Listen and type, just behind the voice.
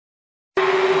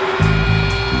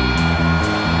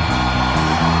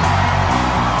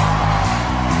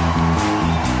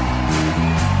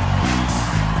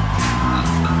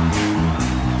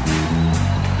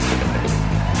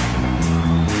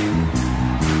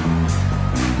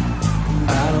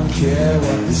care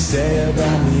what they say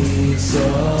about me. It's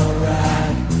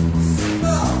alright,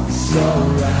 it's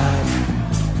alright.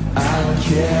 I don't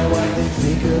care what they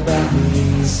think about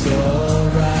me. It's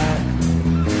alright,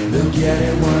 they'll get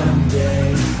it one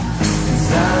day. 'Cause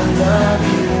I love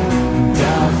you and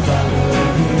I'll follow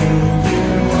you. You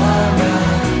are my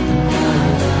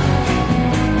life.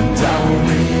 And I will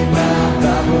read my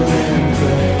Bible and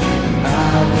pray.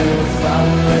 I will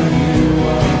follow you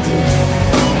all day.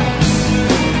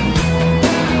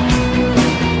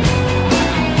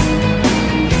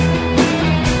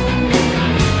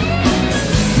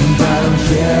 I don't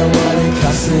care what it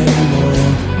costs anymore,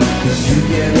 'cause you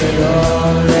get it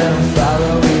all and I'm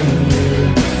following you.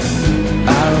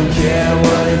 I don't care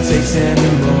what it takes anymore.